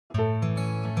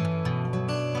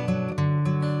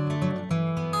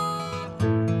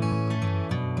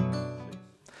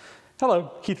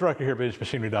Hello, Keith Rucker here at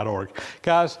VintageMachinery.org.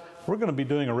 Guys, we're going to be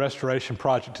doing a restoration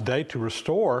project today to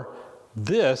restore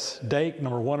this Dake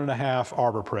number 1.5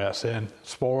 Arbor Press. And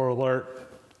spoiler alert,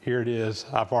 here it is.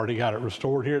 I've already got it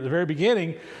restored here at the very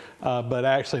beginning, but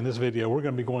actually in this video, we're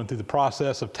going to be going through the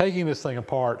process of taking this thing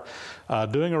apart,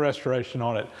 doing a restoration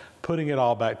on it, putting it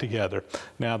all back together.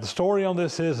 Now, the story on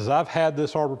this is I've had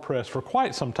this Arbor Press for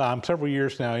quite some time, several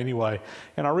years now anyway,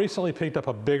 and I recently picked up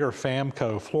a bigger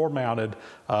Famco floor-mounted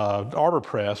Arbor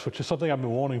Press, which is something I've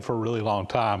been wanting for a really long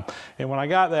time. And when I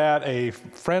got that, a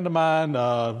friend of mine,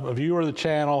 a viewer of the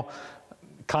channel,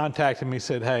 contacted me and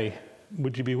said, hey,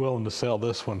 would you be willing to sell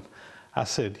this one? I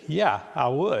said, yeah, I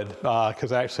would,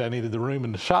 because actually I needed the room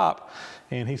in the shop.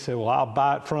 And he said, well, I'll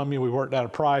buy it from you. We worked out a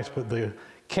price, but the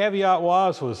caveat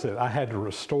was that I had to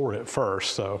restore it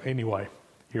first. So anyway,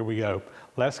 here we go.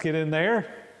 Let's get in there,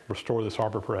 restore this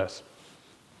Arbor Press.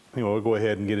 Anyway, we'll go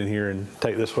ahead and get in here and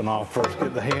take this one off first.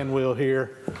 Get the hand wheel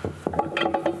here.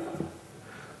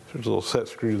 There's a little set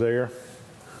screw there.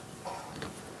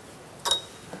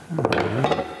 All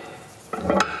right.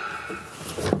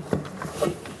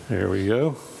 There we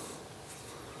go.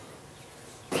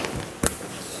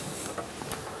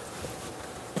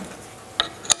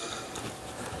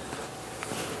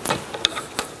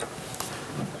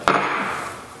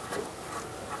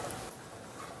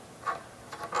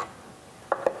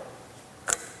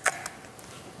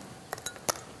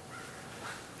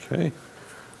 Okay,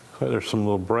 so there's some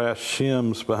little brass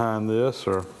shims behind this,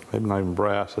 or maybe not even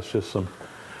brass, it's just some,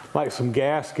 like some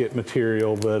gasket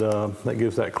material, but that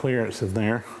gives that clearance in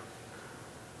there.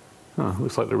 Huh,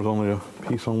 looks like there was only a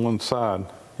piece on one side.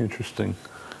 Interesting.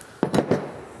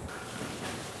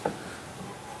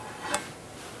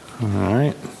 All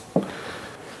right,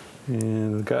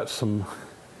 and we've got some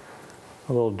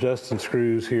little adjusting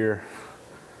screws here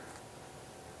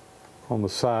on the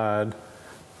side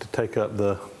to take up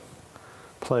the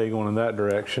play going in that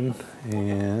direction.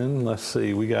 And let's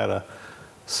see, we got a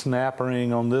snap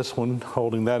ring on this one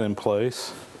holding that in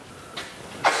place.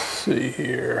 Let's see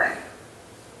here.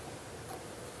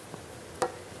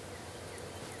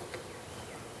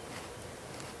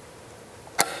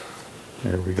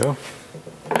 There we go.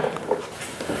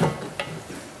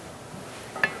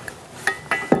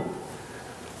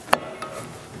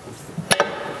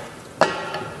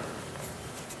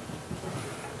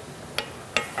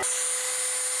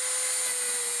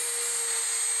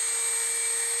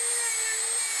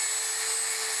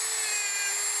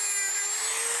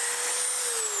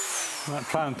 I'm not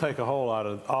trying to take a whole lot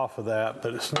off of that,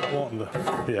 but it's not wanting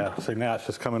to, yeah, see now it's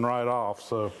just coming right off,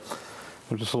 so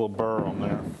there's just a little burr on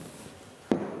there.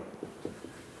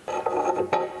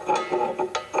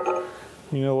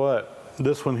 You know what,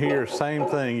 this one here, same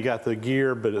thing, you got the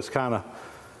gear, but it's kind of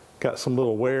got some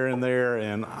little wear in there,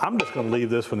 and I'm just going to leave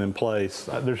this one in place.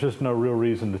 There's just no real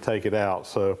reason to take it out,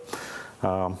 so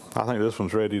I think this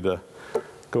one's ready to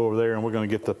go over there, and we're going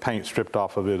to get the paint stripped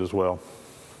off of it as well.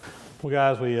 Well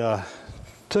guys, we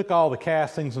took all the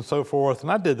castings and so forth,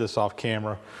 and I did this off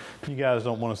camera. You guys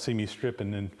don't want to see me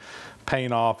stripping and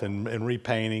paint off and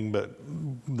repainting, but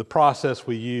the process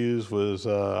we used was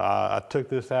I took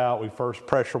this out. We first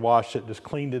pressure washed it, just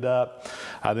cleaned it up.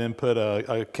 I then put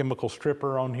a chemical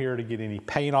stripper on here to get any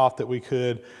paint off that we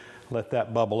could. Let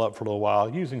that bubble up for a little while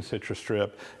using citrus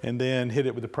strip, and then hit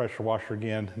it with the pressure washer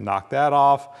again, knock that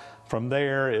off. From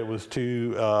there, it was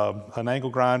to an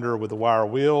angle grinder with a wire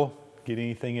wheel, get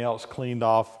anything else cleaned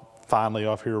off, finally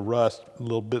off here, rust,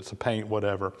 little bits of paint,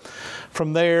 whatever.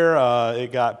 From there,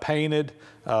 it got painted.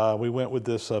 We went with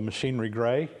this machinery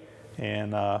gray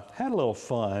and had a little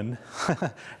fun.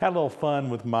 Had a little fun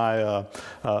with my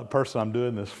person I'm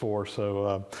doing this for.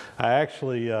 So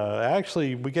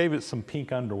actually, we gave it some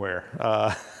pink underwear.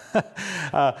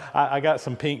 I got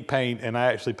some pink paint, and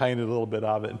I actually painted a little bit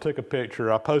of it and took a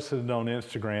picture. I posted it on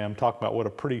Instagram, talking about what a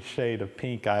pretty shade of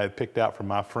pink I had picked out from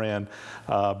my friend.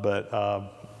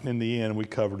 But in the end, we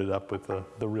covered it up with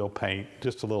the real paint.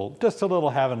 Just a little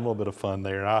having a little bit of fun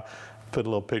there. I put a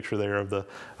little picture there of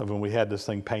when we had this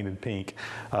thing painted pink.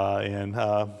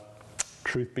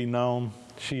 Truth be known,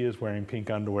 she is wearing pink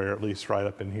underwear, at least right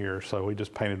up in here. So we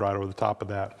just painted right over the top of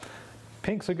that.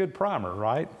 Pink's a good primer,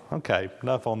 right? Okay,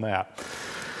 enough on that.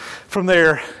 From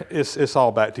there, it's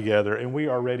all back together, and we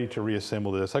are ready to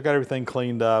reassemble this. I got everything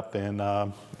cleaned up, and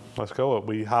let's go.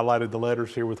 We highlighted the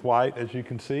letters here with white, as you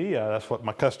can see. That's what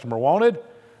my customer wanted,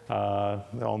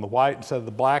 on the white instead of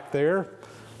the black there.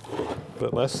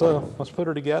 But let's put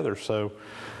her together. So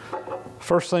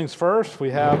first things first, we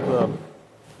have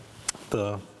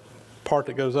the part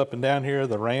that goes up and down here,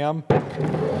 the ram.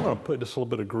 I'm going to put just a little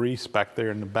bit of grease back there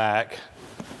in the back.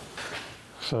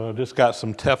 So just got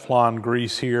some Teflon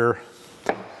grease here.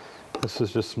 This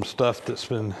is just some stuff that's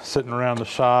been sitting around the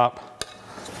shop.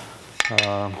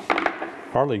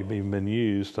 Hardly even been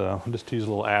used. I'll just use a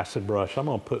little acid brush. I'm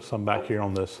gonna put some back here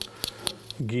on this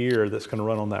gear that's gonna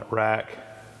run on that rack,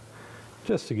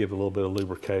 just to give a little bit of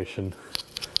lubrication.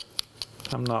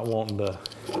 I'm not wanting to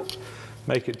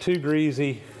make it too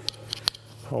greasy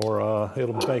or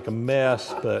it'll make a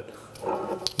mess, but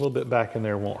a little bit back in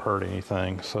there won't hurt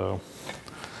anything. So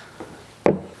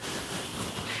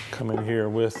come in here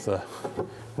with the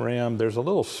rim. There's a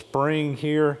little spring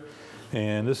here,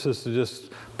 and this is to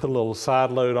just put a little side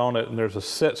load on it, and there's a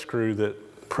set screw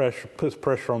that puts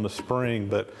pressure on the spring,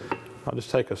 but I'll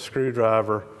just take a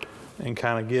screwdriver and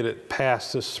kind of get it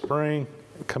past this spring,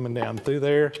 coming down through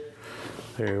there.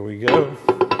 There we go.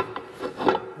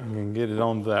 And then get it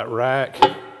onto that rack,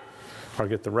 or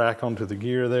get the rack onto the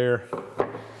gear there,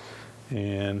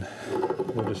 and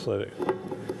we'll just let it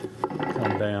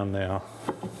come down now.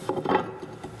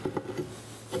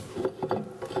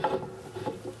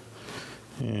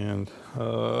 And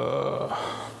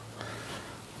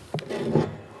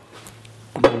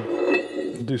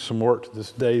do some work to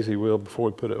this daisy wheel before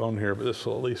we put it on here, but this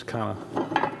will at least kind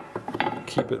of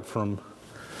keep it from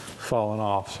falling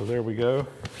off. So there we go.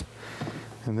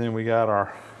 And then we got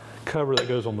our cover that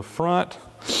goes on the front,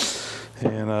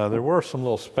 and there were some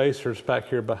little spacers back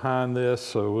here behind this,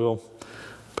 so we'll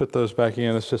put those back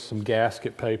in. It's just some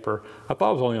gasket paper. I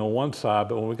thought it was only on one side,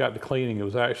 but when we got to cleaning, it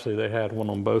was actually, they had one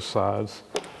on both sides.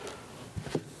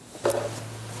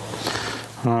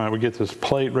 All right, we get this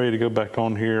plate ready to go back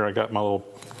on here. I got my little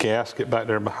gasket back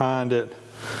there behind it.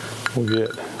 We'll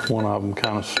get one of them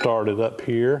kind of started up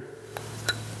here.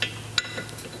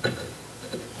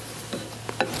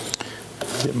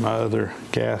 Get my other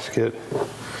gasket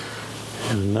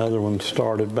and another one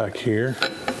started back here.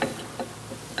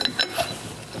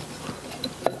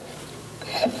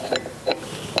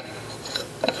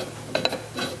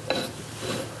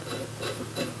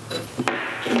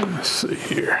 Let's see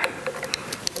here.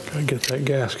 Gotta get that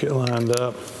gasket lined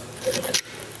up.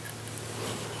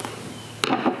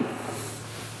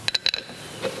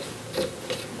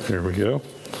 There we go.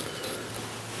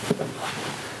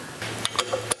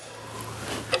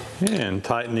 And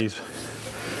tighten these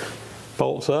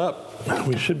bolts up.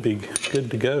 We should be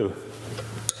good to go.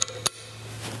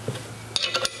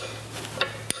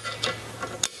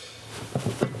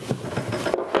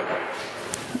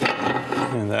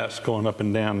 And that's going up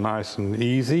and down nice and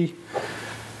easy.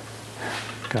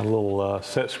 Got a little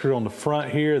set screw on the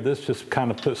front here. This just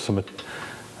kind of puts some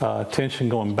tension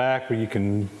going back, where you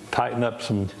can tighten up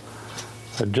some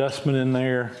adjustment in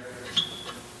there.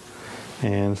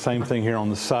 And same thing here on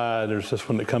the side. There's this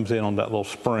one that comes in on that little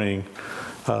spring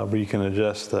where you can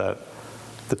adjust the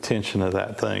tension of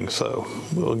that thing. So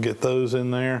we'll get those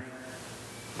in there.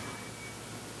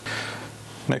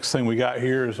 Next thing we got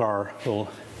here is our little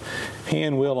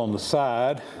hand wheel on the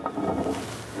side.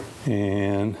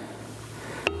 And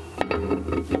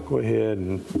go ahead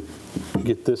and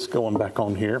get this going back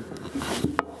on here.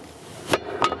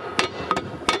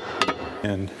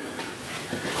 And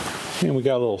we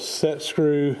got a little set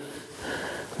screw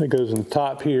that goes in the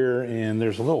top here, and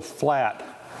there's a little flat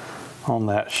on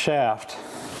that shaft.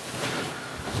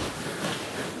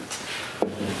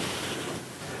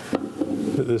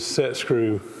 That this set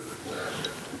screw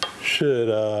should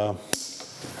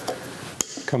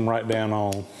come right down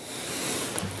on.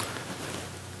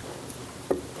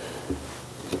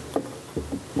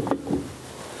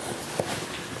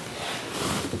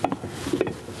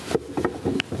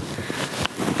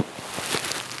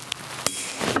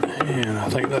 And I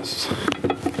think that's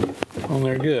on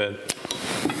there good.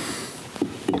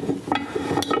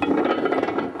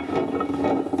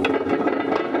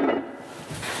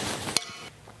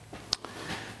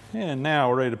 And now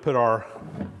we're ready to put our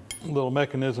little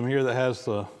mechanism here that has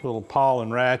the little pawl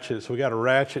and ratchet. So we got a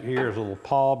ratchet here, there's a little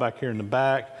pawl back here in the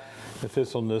back that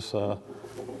fits on this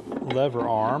lever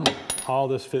arm. All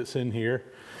this fits in here.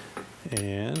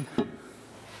 And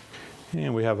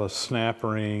we have a snap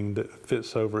ring that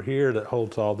fits over here that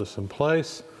holds all this in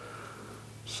place.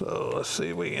 So let's see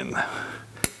if we can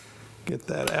get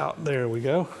that out. There we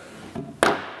go.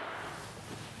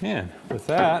 And with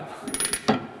that,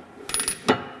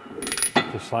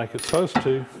 just like it's supposed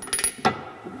to.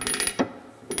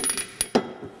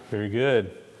 Very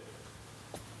good.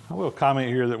 I will comment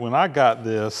here that when I got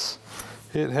this,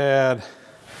 it had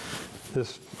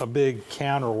a big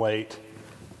counterweight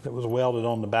that was welded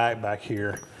on the back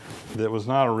here that was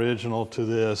not original to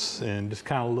this and just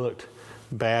kind of looked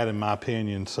bad in my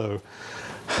opinion. So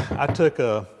I took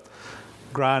a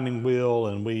grinding wheel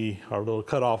and our little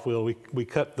cutoff wheel, we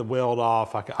cut the weld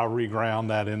off. I reground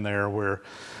that in there where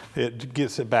it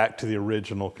gets it back to the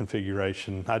original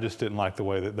configuration. I just didn't like the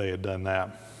way that they had done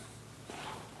that.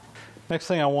 Next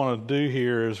thing I want to do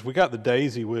here is we got the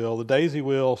daisy wheel. The daisy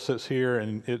wheel sits here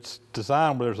and it's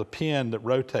designed where there's a pin that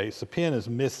rotates. The pin is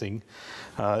missing.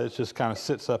 It just kind of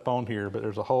sits up on here, but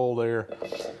there's a hole there.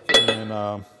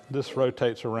 And this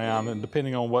rotates around, and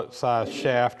depending on what size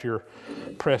shaft you're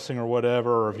pressing or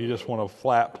whatever, or if you just want a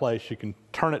flat place, you can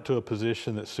turn it to a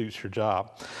position that suits your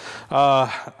job.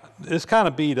 It's kind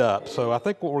of beat up, so I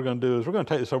think what we're going to do is we're going to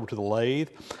take this over to the lathe.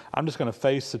 I'm just going to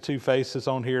face the two faces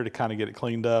on here to kind of get it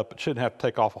cleaned up. It shouldn't have to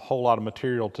take off a whole lot of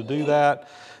material to do that,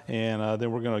 and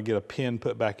then we're going to get a pin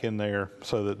put back in there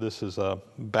so that this is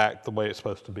back the way it's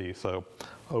supposed to be. So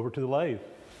over to the lathe.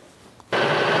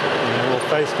 And we'll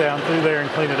face down through there and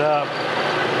clean it up.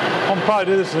 I'm gonna probably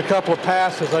do this in a couple of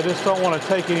passes. I just don't want to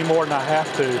take any more than I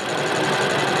have to.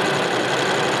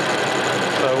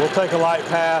 So we'll take a light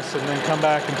pass and then come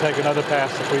back and take another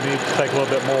pass if we need to take a little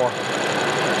bit more.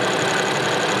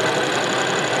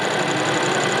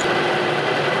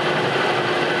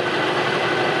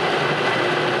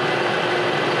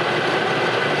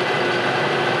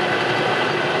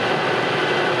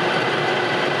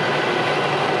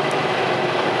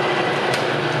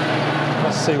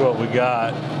 See what we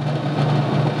got.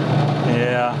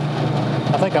 Yeah,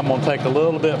 I think I'm gonna take a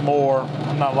little bit more.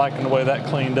 I'm not liking the way that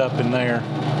cleaned up in there.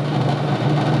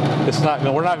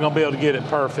 We're not gonna be able to get it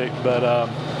perfect, but I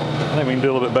think we can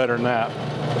do a little bit better than that.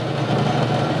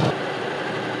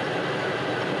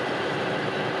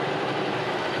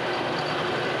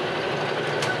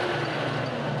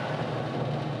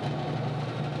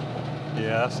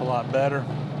 Yeah, that's a lot better.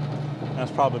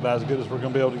 That's probably about as good as we're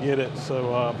gonna be able to get it.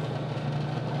 So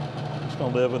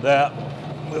gonna live with that.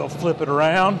 We'll flip it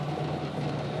around,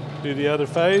 do the other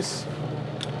face.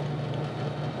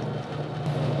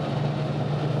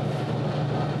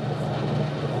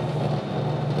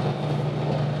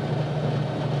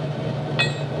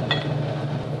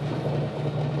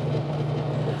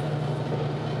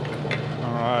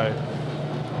 All right.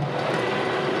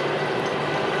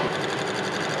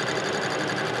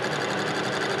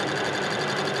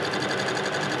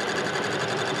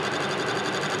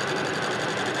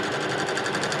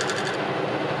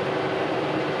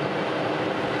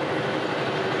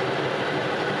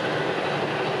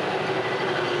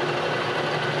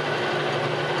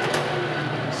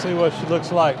 See what she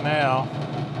looks like now.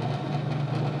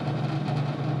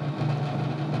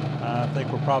 I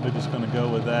think we're probably just going to go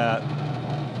with that.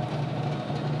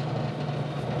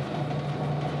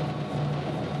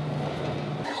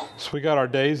 So we got our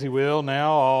daisy wheel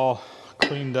now all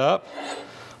cleaned up.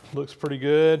 Looks pretty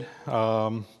good.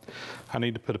 I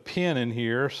need to put a pin in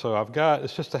here, so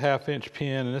it's just a 1/2-inch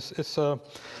pin, and it's a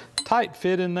tight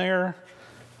fit in there.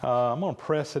 I'm going to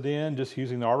press it in just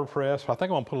using the Arbor Press. I think I'm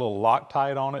going to put a little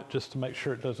Loctite on it just to make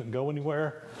sure it doesn't go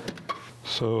anywhere.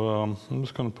 So I'm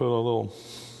just going to put a little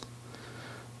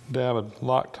dab of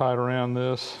Loctite around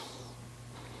this.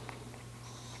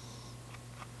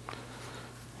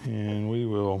 And we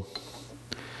will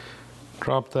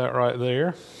drop that right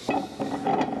there.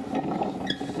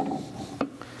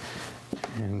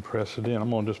 And press it in.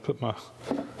 I'm going to just put my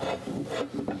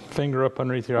finger up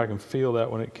underneath here. I can feel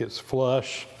that when it gets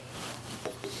flush.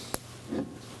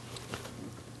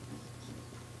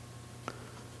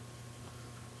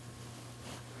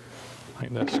 I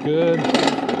think that's good.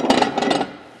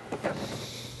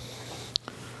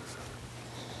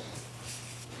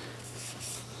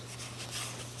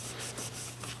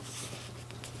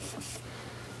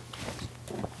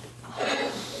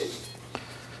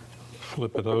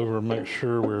 Flip it over, make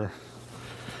sure we're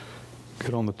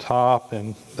good on the top,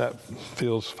 and that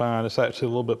feels fine. It's actually a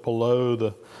little bit below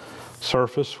the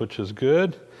surface, which is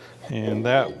good. And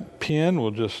that pin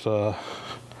will just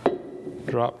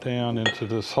drop down into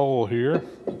this hole here.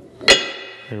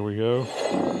 Here we go.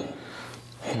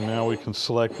 And now we can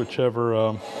select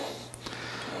whichever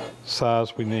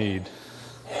size we need.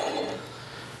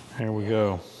 There we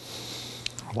go.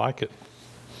 I like it.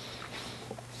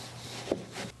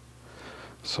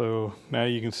 So now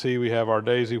you can see we have our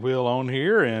daisy wheel on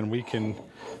here, and we can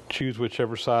choose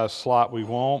whichever size slot we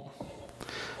want,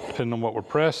 depending on what we're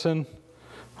pressing,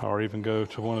 or even go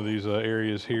to one of these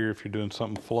areas here if you're doing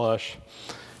something flush,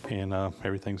 and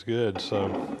everything's good. So,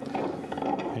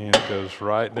 and it goes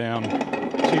right down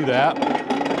to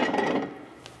that.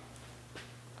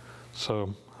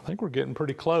 So I think we're getting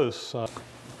pretty close. Got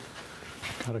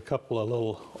a couple of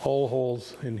little oil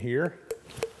holes in here.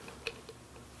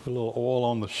 Put a little oil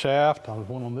on the shaft. I was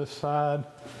one on this side.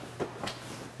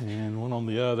 and one on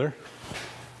the other.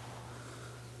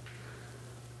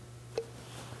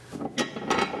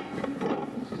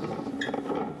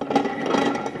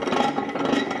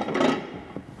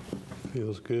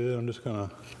 Feels good. I'm just gonna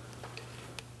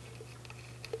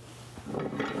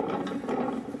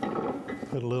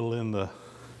put a little in the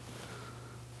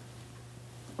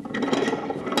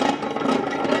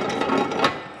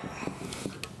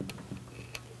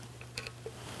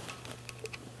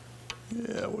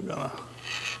we're gonna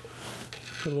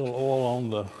put a little oil on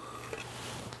the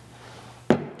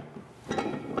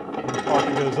part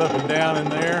that goes up and down in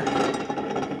there.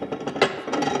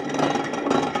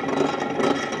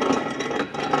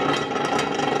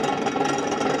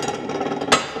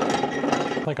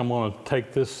 I think I'm going to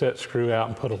take this set screw out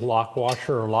and put a lock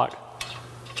washer or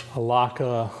a lock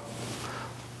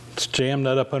jam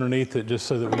nut up underneath it, just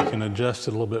so that we can adjust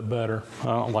it a little bit better. I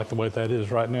don't like the way that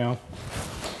is right now.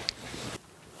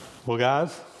 Well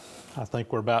guys, I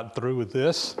think we're about through with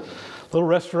this little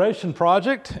restoration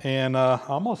project, and I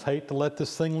almost hate to let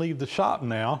this thing leave the shop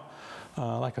now.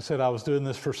 Like I said, I was doing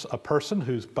this for a person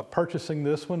who's purchasing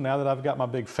this one. Now that I've got my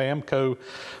big Famco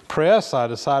press, I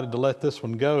decided to let this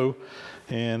one go,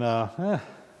 and I'm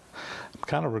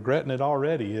kind of regretting it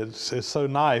already. It's so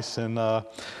nice, and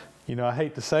you know, I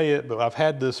hate to say it, but I've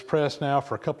had this press now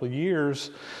for a couple of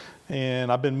years,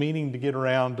 and I've been meaning to get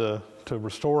around to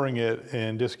restoring it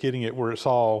and just getting it where it's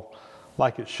all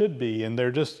like it should be. And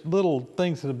they're just little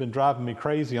things that have been driving me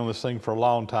crazy on this thing for a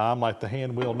long time, like the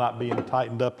hand wheel not being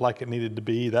tightened up like it needed to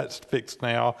be. That's fixed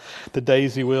now. The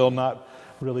daisy wheel not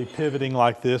really pivoting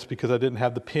like this because I didn't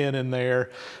have the pin in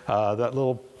there. That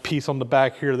little piece on the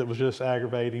back here that was just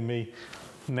aggravating me.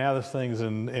 Now this thing's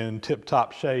in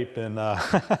tip-top shape, and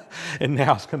and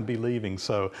now it's going to be leaving.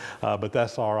 So, but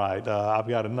that's all right. I've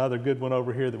got another good one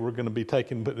over here that we're going to be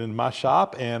taking in my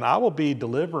shop, and I will be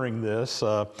delivering this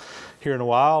here in a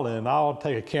while. And I'll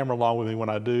take a camera along with me when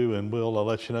I do, and we'll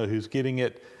let you know who's getting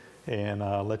it, and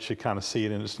let you kind of see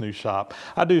it in its new shop.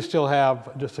 I do still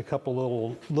have just a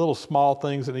couple little small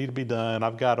things that need to be done.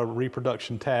 I've got a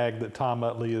reproduction tag that Tom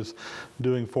Utley is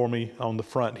doing for me on the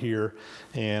front here,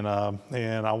 and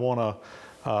I want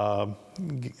to.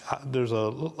 There's a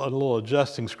little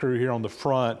adjusting screw here on the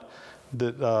front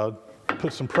that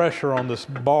puts some pressure on this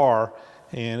bar,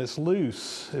 and it's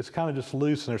loose. It's kind of just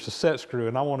loose, and there's a set screw,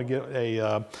 and I want to get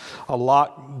a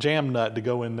lock jam nut to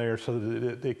go in there so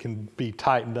that it can be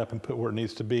tightened up and put where it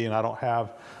needs to be, and I don't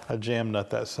have a jam nut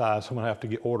that size, so I'm going to have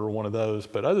to order one of those.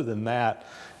 But other than that,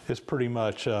 it's pretty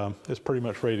much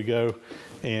ready to go,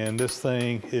 and this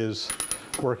thing is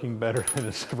working better than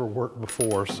it's ever worked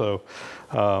before. So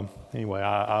anyway,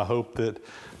 I hope that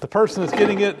the person that's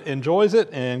getting it enjoys it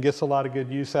and gets a lot of good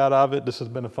use out of it. This has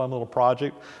been a fun little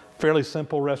project. Fairly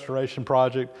simple restoration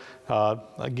project.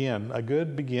 Again, a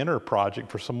good beginner project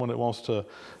for someone that wants to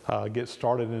get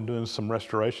started in doing some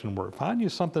restoration work. Find you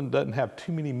something that doesn't have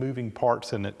too many moving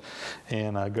parts in it,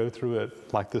 and go through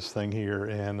it like this thing here.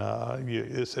 And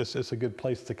it's a good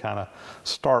place to kind of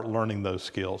start learning those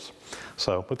skills.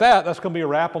 So with that, that's going to be a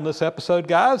wrap on this episode,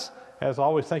 guys. As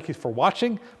always, thank you for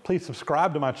watching. Please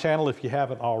subscribe to my channel if you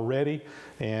haven't already,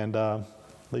 and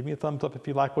leave me a thumbs up if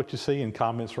you like what you see, and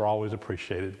comments are always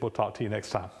appreciated. We'll talk to you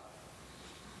next time.